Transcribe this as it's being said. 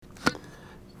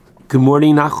Good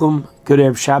morning, Nachum. Good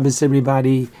Erev Shabbos,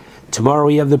 everybody. Tomorrow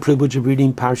we have the privilege of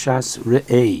reading Parshas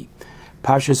Re'eh.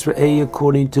 Parshas Re'eh,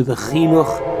 according to the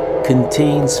Chinuch,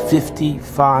 contains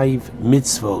 55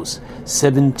 mitzvos,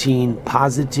 17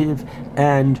 positive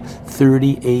and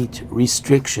 38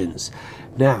 restrictions.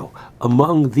 Now,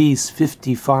 among these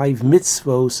 55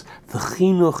 mitzvos, the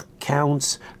Chinuch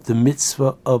counts the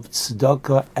mitzvah of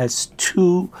tzedakah as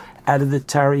 2 out of the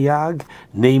Tariag,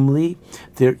 namely,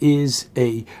 there is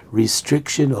a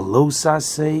restriction, a lo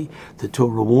saseh. The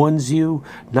Torah warns you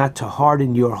not to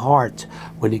harden your heart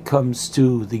when it comes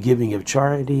to the giving of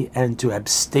charity and to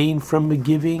abstain from the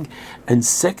giving. And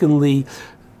secondly,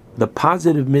 the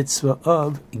positive mitzvah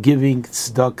of giving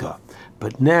tzedakah.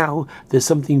 But now there's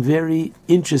something very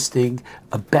interesting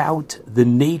about the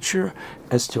nature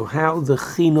as to how the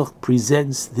Chinuch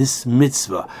presents this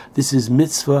mitzvah. This is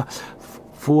mitzvah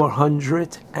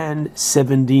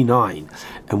 479.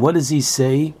 And what does he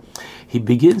say? He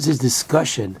begins his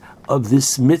discussion of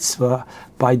this mitzvah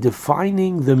by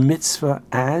defining the mitzvah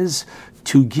as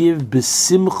to give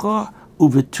besimcha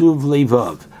uvetuv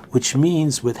levav, which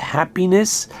means with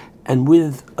happiness and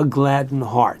with a gladdened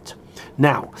heart.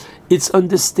 Now, it's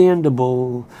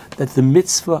understandable that the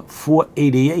mitzvah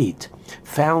 488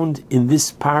 found in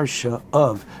this parsha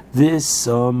of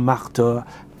V'samachta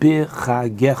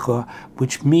b'chagecha,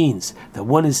 which means that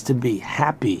one is to be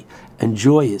happy and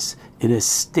joyous in a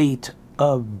state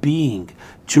of being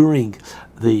during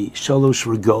the Shalosh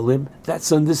Regolim.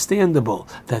 That's understandable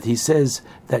that he says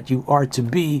that you are to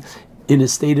be in a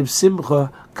state of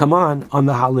simcha, come on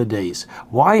the holidays.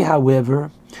 Why,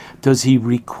 however, does he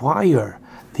require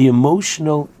the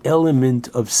emotional element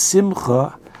of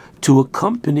simcha to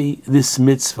accompany this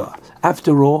mitzvah?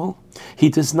 After all, he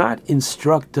does not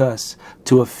instruct us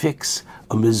to affix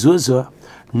a mezuzah,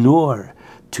 nor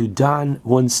to don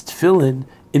one's tefillin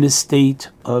in a state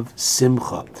of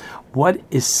simcha. What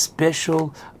is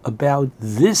special about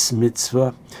this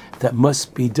mitzvah that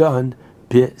must be done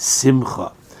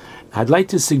b'simcha? I'd like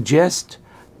to suggest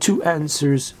 2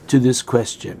 answers to this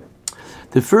question.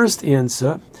 The first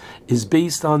answer is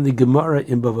based on the Gemara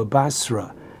in Bava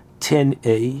Basra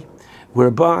 10a,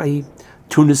 whereby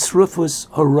Tunis Rufus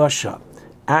Harasha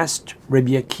asked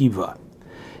Rabbi Akiva,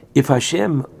 if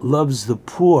Hashem loves the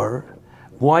poor,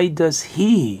 why does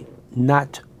he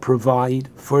not provide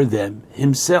for them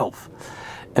himself?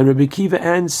 And Rabbi Akiva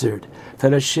answered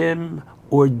that Hashem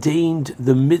ordained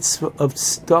the mitzvah of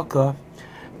tzedakah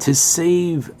to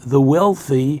save the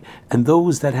wealthy and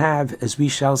those that have, as we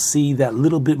shall see, that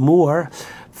little bit more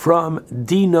from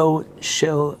Dino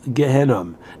Shel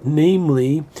Gehenom,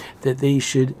 namely that they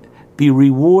should be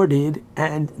rewarded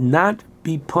and not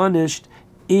be punished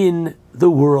in the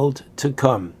world to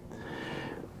come.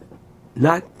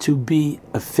 Not to be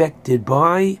affected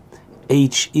by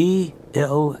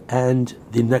H-E-L and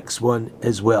the next one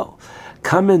as well.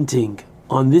 Commenting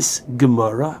on this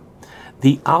Gemara,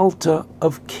 the Alta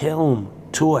of Kelm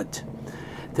taught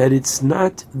that it's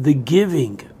not the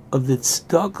giving of the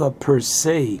tzedakah per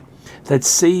se that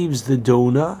saves the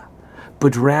donor,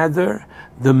 but rather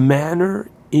the manner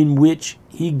in which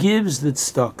he gives the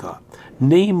tzedakah,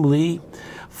 namely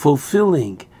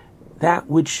fulfilling that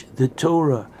which the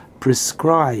Torah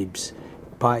prescribes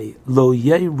by lo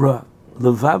yeira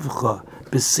levavcha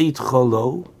b'sitcha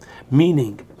lo,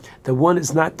 meaning that one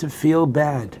is not to feel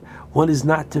bad, one is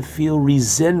not to feel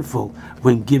resentful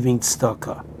when giving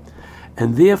tzedakah.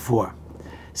 And therefore,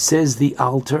 says the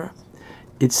Alter,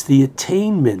 it's the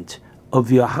attainment of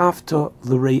Yahavta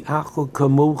l're'acha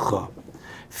kamocha,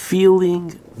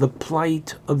 feeling the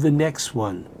plight of the next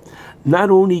one, not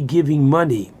only giving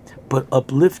money, but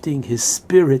uplifting his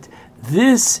spirit.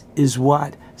 This is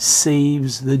what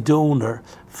saves the donor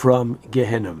from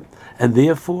Gehenna. And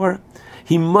therefore,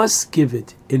 he must give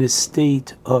it in a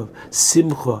state of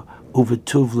simcha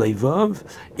uvetuv levav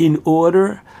in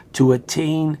order to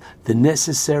attain the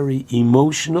necessary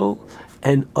emotional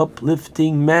and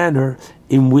uplifting manner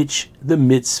in which the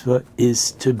mitzvah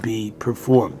is to be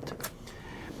performed.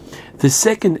 The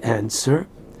second answer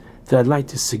that I'd like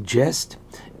to suggest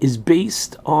is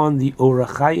based on the Or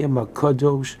HaChaim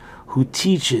HaKadosh, who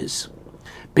teaches,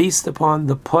 based upon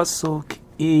the pasuk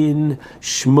in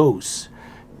Shmos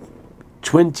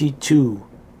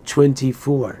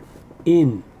 22:24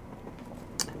 in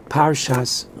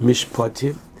Parshas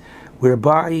Mishpatim,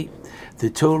 whereby the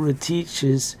Torah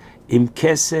teaches im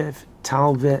kesef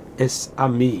talve es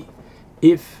ami,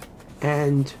 if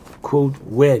and quote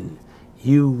when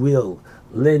you will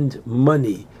lend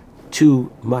money to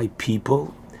my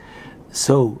people.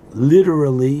 So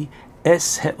literally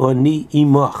es he'oni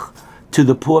imach, to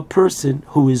the poor person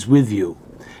who is with you.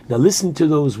 Now listen to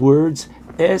those words,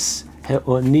 Es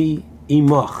He'oni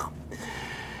Imach.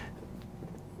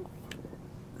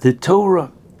 The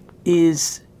Torah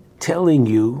is telling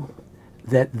you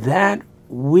that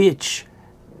which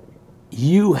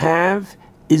you have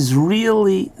is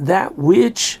really that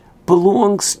which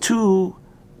belongs to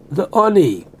the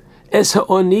Oni. Es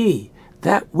Ha'oni,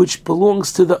 that which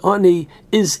belongs to the Ani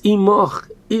is imach,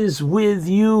 is with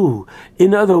you.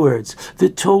 In other words, the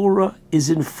Torah is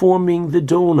informing the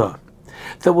donor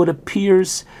that what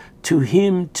appears to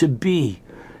him to be,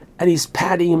 and he's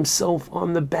patting himself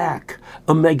on the back,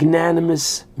 a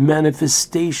magnanimous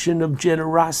manifestation of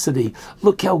generosity.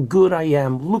 Look how good I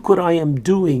am. Look what I am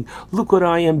doing. Look what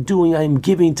I am doing. I am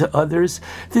giving to others.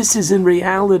 This is in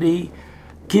reality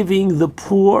giving the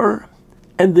poor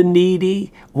and the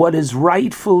needy what is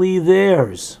rightfully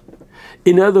theirs.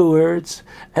 In other words,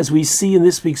 as we see in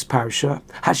this week's Parsha,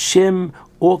 Hashem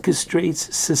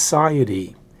orchestrates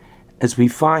society, as we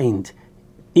find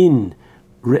in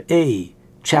Re'eh,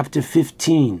 chapter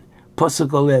 15,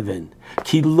 Pasuk 11,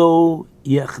 Ki lo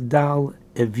yechdal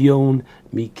evyon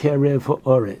mikerev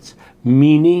ha'oretz,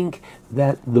 meaning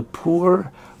that the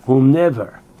poor will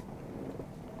never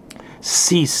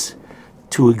cease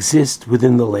to exist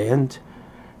within the land.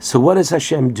 So what does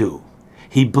Hashem do?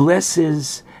 He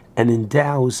blesses and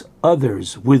endows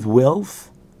others with wealth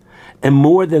and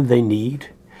more than they need,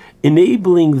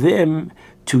 enabling them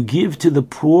to give to the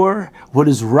poor what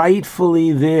is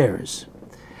rightfully theirs.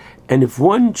 And if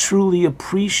one truly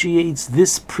appreciates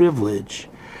this privilege,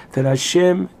 that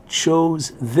Hashem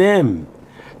chose them,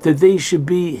 that they should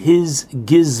be His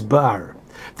Gizbar,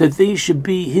 that they should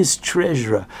be His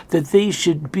treasurer, that they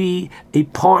should be a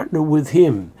partner with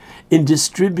Him in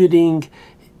distributing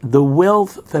the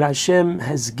wealth that Hashem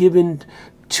has given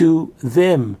to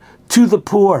them, to the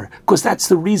poor, because that's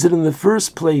the reason in the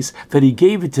first place that He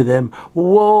gave it to them.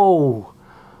 Whoa!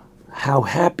 How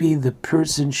happy the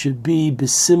person should be,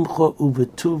 b'simcha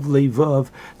u'v'tuv levav,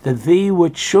 that they were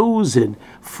chosen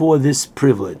for this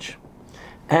privilege.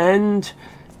 And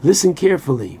listen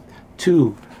carefully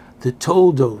to the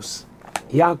Toldos,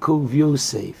 Yaakov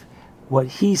Yosef, what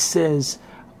he says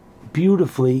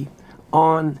beautifully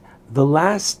on the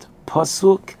last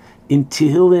pasuk in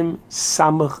Tehillim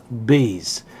Samach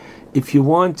Beis. If you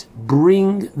want,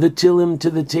 bring the Tehillim to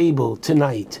the table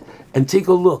tonight and take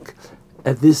a look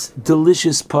at this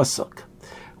delicious pasuk,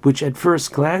 which at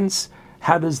first glance,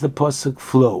 how does the pasuk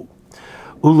flow?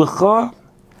 Ulecha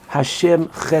Hashem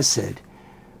chesed,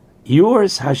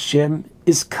 yours Hashem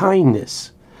is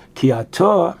kindness. Ki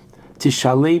atah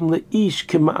tishalem leish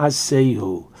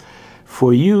k'ma'asehu,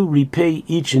 for you repay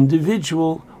each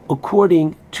individual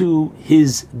according to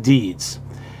his deeds.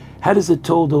 How does the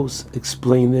Toldos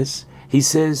explain this? He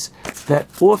says that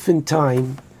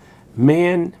oftentimes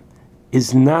man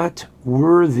is not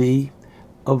worthy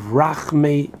of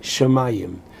Rachmei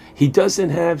Shamayim. He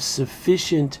doesn't have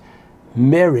sufficient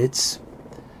merits,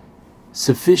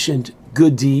 sufficient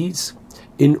good deeds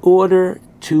in order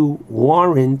to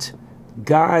warrant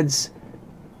God's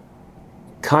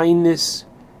kindness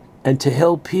and to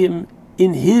help him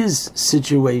in his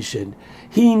situation.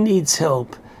 He needs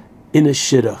help in a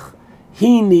shidduch.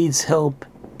 He needs help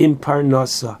in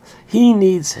parnasa. He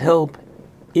needs help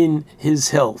in his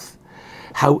health.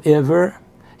 However,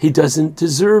 he doesn't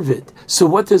deserve it. So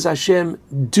what does Hashem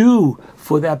do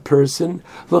for that person?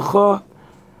 L'cha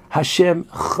Hashem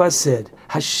chesed.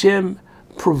 Hashem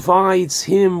provides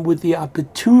him with the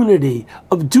opportunity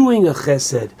of doing a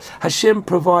chesed. Hashem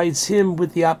provides him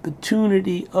with the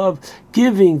opportunity of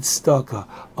giving tzedakah.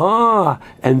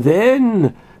 And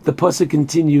then the pasuk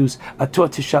continues, Atah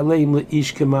tishalem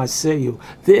leish k'ma'asehu.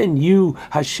 Then you,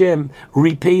 Hashem,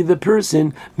 repay the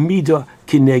person midah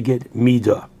kineged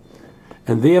midah.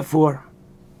 And therefore,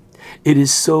 it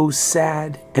is so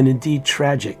sad and indeed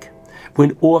tragic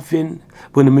when often,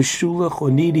 when a meshulach or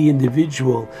needy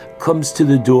individual comes to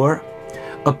the door,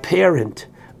 a parent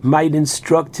might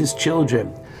instruct his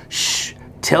children, shh,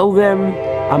 tell them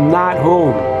I'm not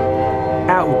home.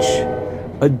 Ouch.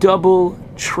 A double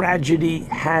tragedy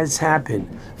has happened.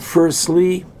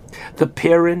 Firstly, the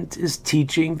parent is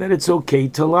teaching that it's okay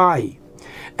to lie.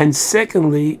 And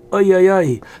secondly,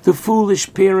 the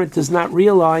foolish parent does not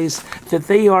realize that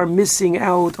they are missing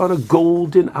out on a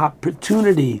golden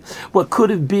opportunity. What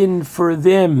could have been for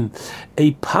them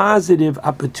a positive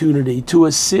opportunity to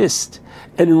assist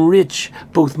and enrich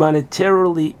both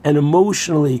monetarily and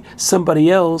emotionally somebody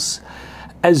else,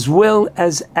 as well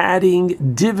as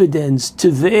adding dividends to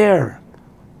their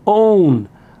own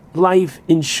life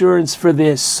insurance for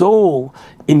their soul,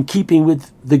 in keeping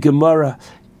with the Gemara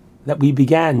that we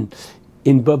began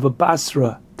in Bava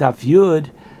Basra, Daf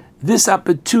Yud, this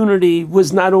opportunity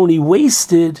was not only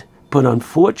wasted, but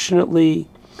unfortunately,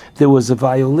 there was a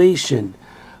violation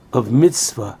of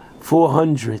mitzvah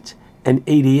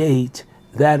 488,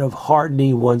 that of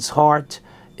hardening one's heart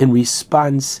in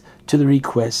response to the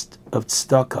request of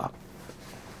tzedakah.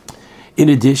 In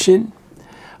addition,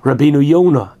 Rabbeinu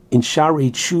Yonah in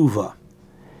Sharei Tshuva,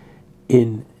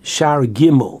 in Shar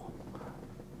Gimel,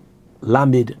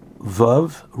 Lamed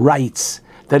Vav, writes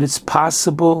that it's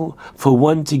possible for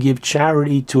one to give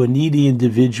charity to a needy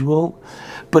individual,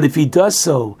 but if he does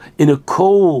so in a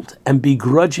cold and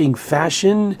begrudging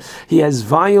fashion, he has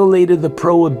violated the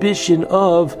prohibition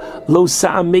of Lo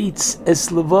sa'ametz es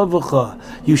levavacha,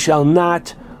 you shall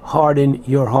not harden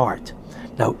your heart.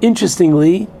 Now,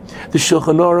 interestingly, the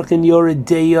Shulchan Aruch in Yoreh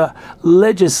De'ah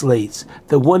legislates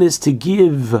that one is to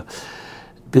give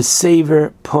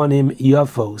B'sever Panim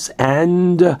Yafos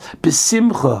and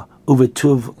B'simcha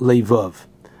Uvetuv Levav.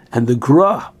 And the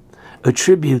Gra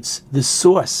attributes the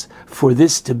source for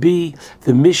this to be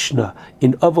the Mishnah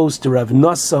in Avos de Rav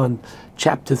Nassan,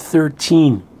 chapter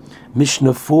 13,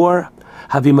 Mishnah 4,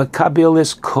 Havi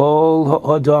makabeles kol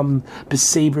ha'adam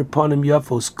b'sever panim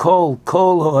yafos. Kol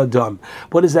ha'adam.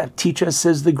 What does that teach us,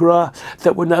 says the Gra?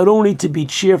 That we're not only to be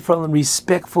cheerful and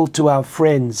respectful to our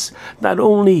friends, not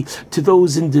only to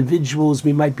those individuals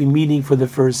we might be meeting for the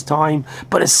first time,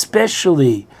 but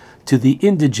especially to the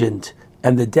indigent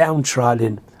and the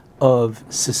downtrodden of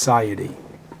society.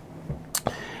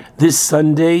 This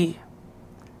Sunday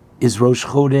is Rosh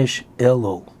Chodesh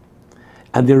Elul,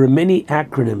 and there are many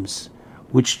acronyms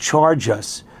which charge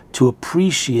us to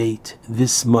appreciate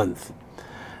this month.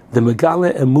 The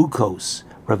Megale Emukos,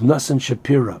 Rav Nosson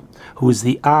Shapira, who is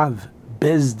the Av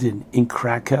Bezdin in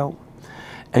Krakow,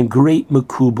 and great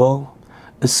Mekubal,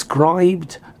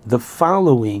 ascribed the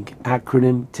following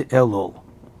acronym to Elul: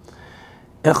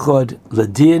 Echad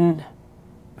Ladin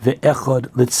ve'Echad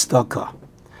Litzdaka.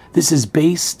 This is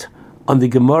based on the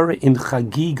Gemara in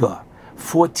Chagiga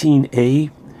 14a,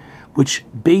 which,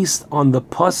 based on the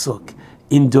pasuk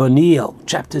in Daniel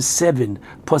chapter 7,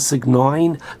 pasuk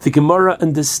 9, the Gemara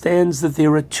understands that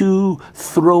there are two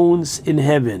thrones in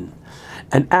heaven.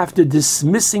 And after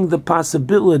dismissing the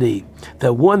possibility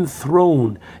that one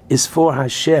throne is for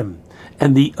Hashem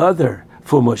and the other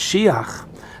for Moshiach,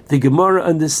 the Gemara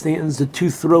understands the two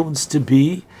thrones to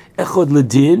be Echad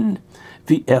Ladin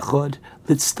ve'Echad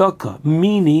Litzdaka,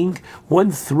 meaning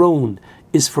one throne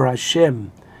is for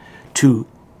Hashem to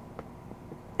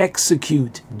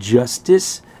execute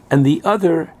justice, and the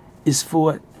other is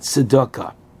for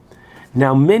tzedakah.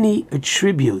 Now, many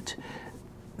attribute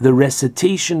the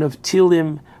recitation of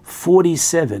Tilim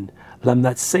 47,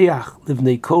 Lamnatseach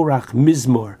Livnei Korach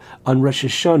Mizmor, on Rosh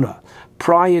Hashanah,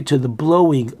 prior to the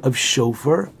blowing of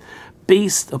shofar,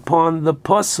 based upon the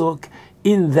pasuk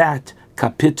in that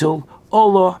kapitel,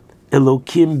 Olah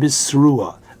Elokim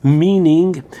Bisrua,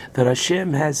 meaning that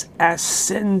Hashem has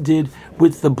ascended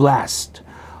with the blast.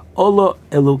 Olah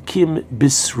Elokim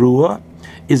Bisrua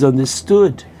is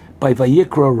understood by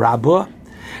Vayikra Rabbah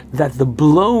that the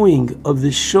blowing of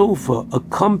the shofar,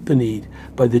 accompanied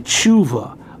by the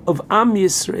tshuva of Am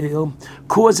Yisrael,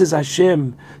 causes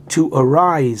Hashem to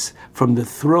arise from the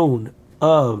throne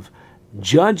of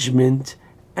judgment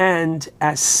and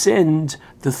ascend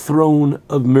the throne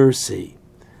of mercy.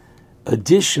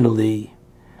 Additionally,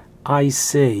 I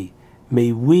say,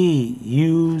 may we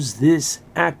use this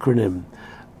acronym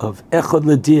of Echad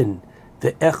Ladin,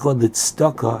 the Echad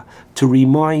Litzdaka, to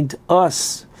remind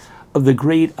us of the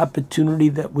great opportunity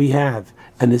that we have,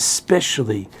 and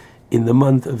especially in the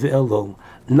month of Elul,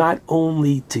 not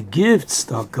only to give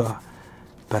tzedakah,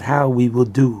 but how we will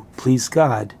do, please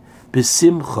God,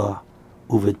 b'simcha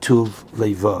uvetuv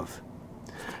levav.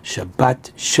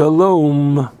 Shabbat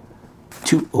shalom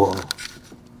to all.